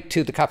donate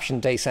to the Capuchin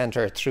Day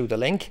Centre through the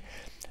link.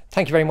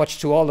 Thank you very much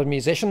to all the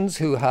musicians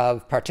who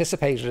have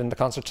participated in the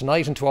concert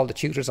tonight, and to all the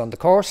tutors on the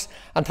course,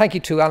 and thank you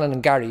to Alan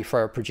and Gary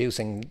for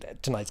producing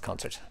tonight's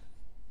concert.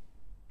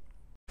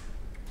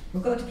 We're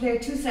going to play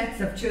 2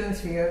 sets of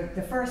tunes for you.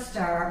 The first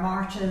are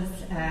marches.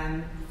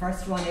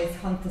 First one is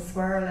Hunt the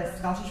Squirrel, a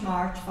Scottish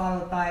march,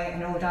 followed by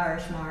an Old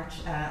Irish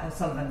march,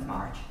 O'Sullivan's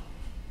March.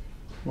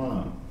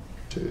 1,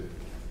 2,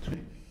 3,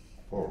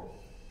 4.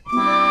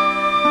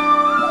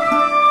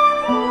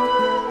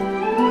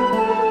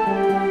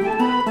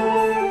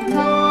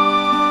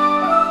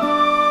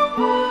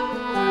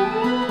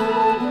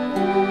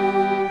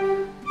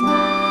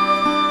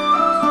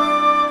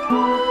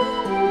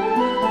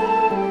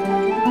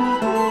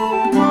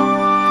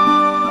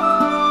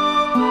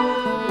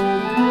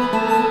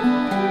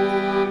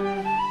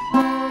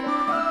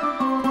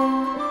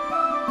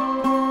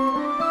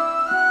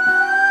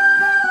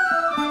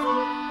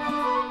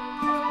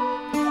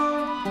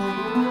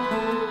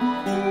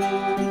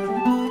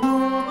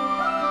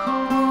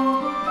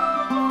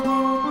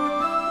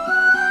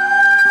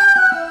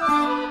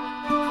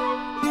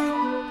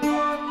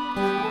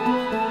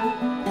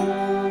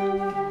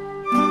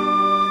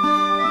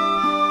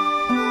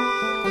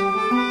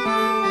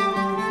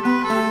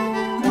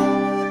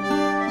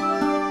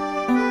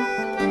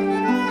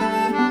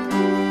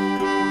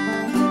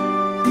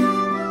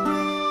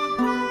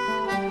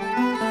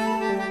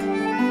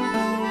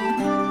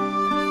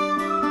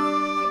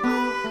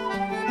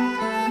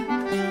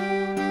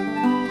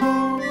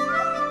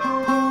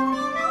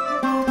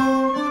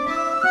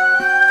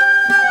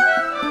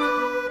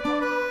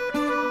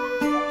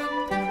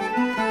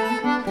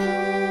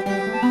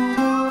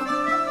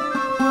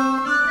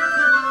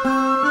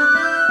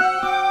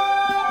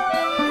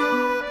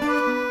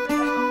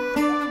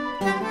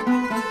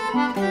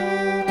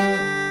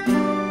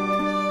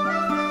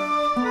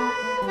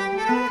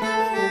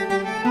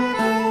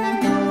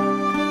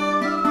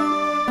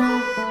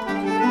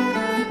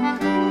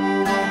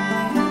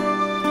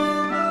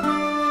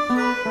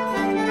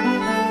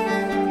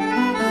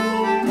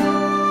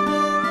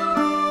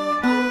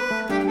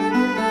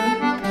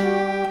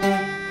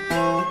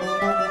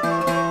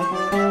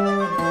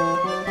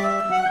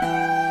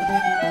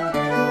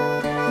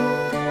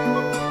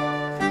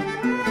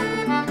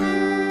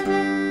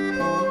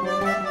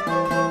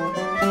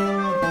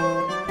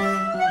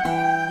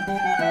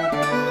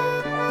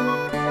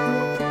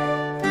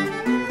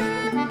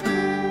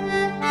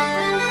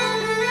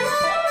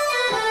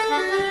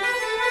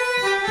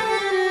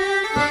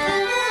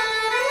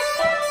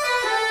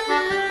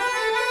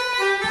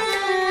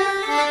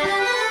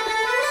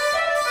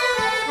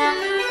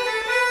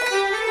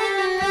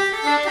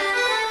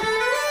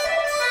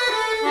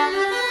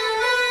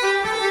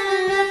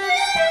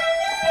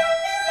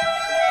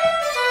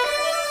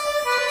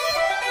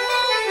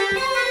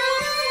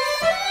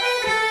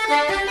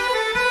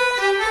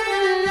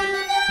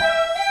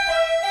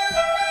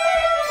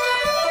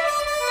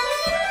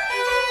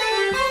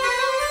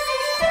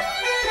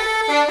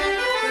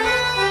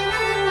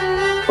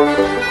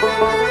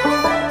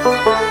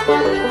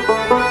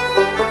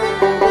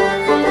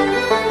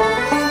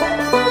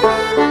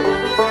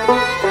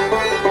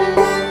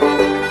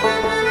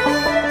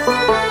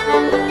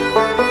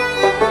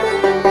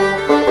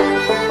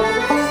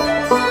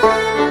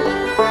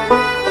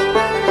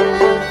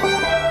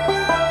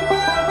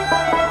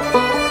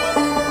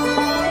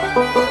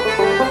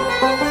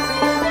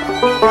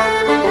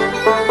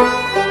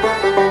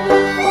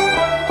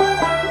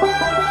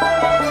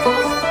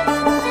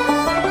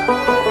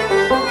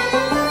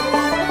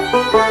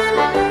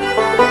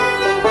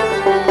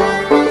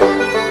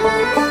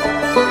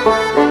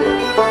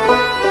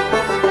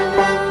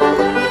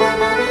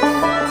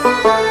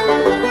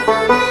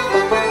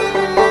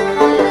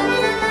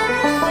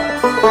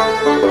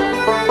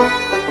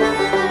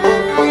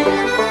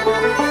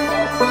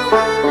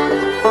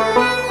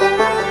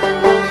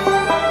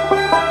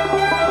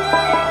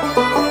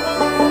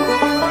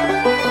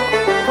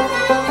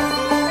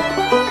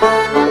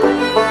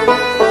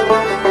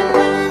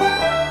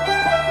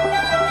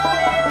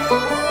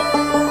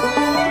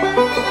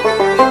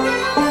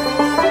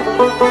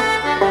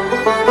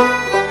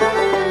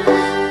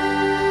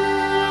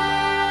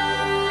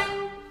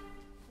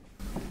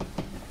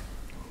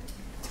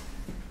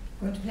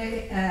 Going to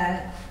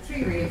play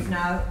 3 reels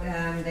now.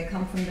 They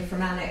come from the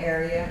Fermanagh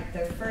area.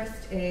 The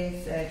first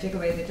is Jig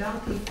Away the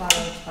Donkey,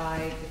 followed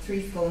by the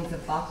 3 Scones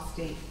of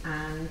Boxty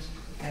and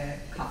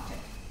Cocktail.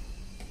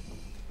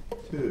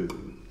 2,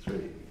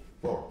 3,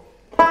 4.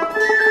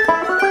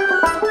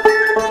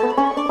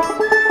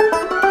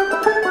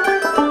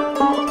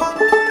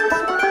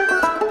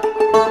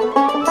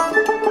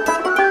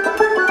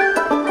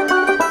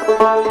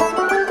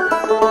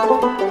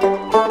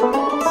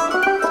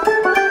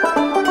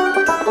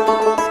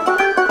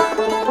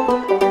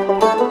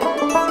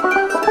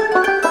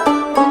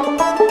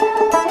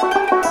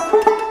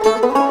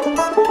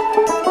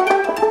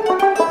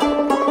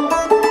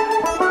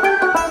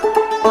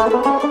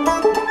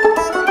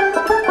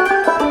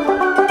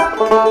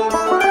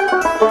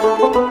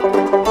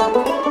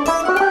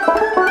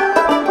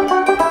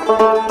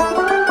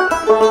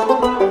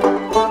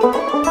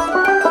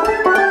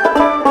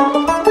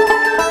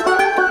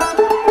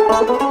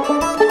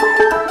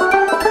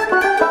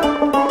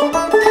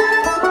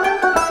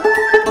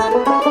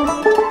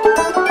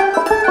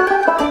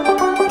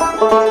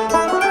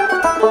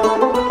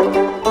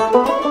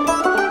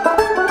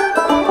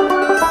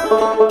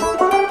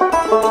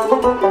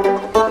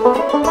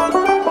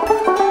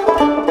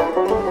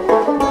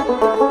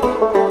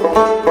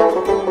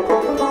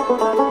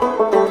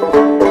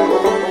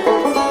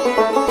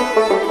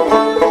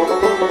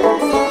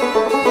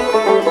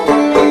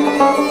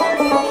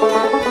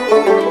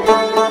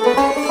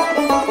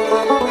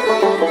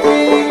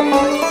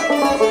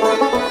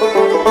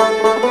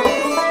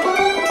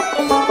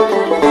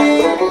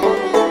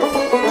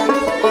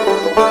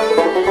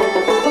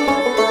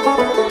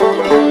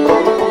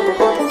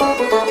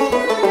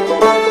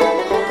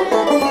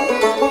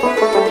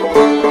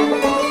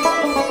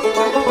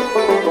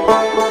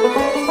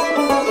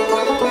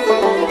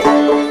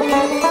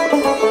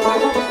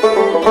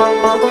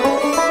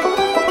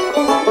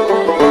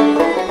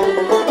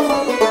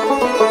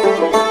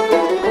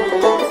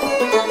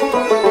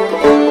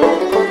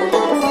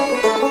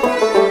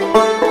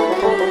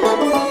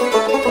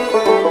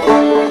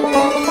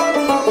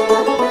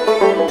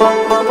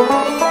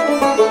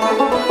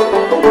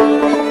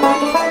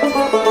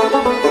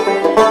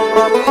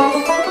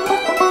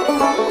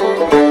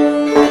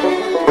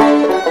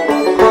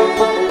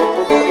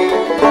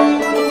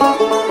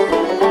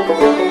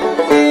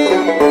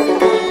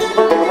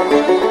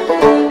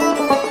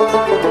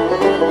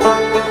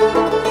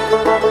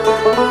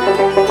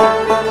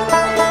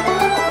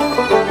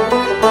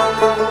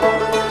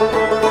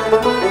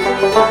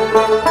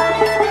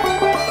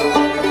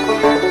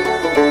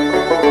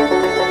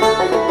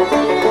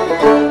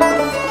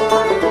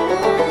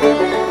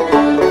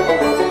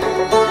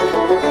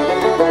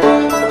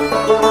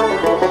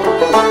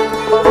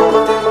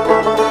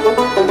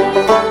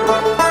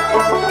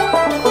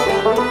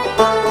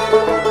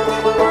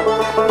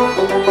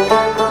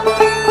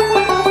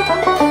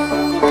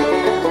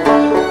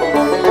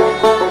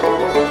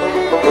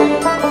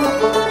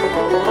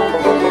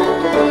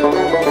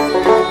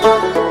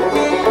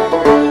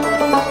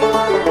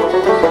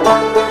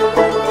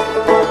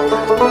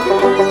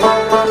 Thank you.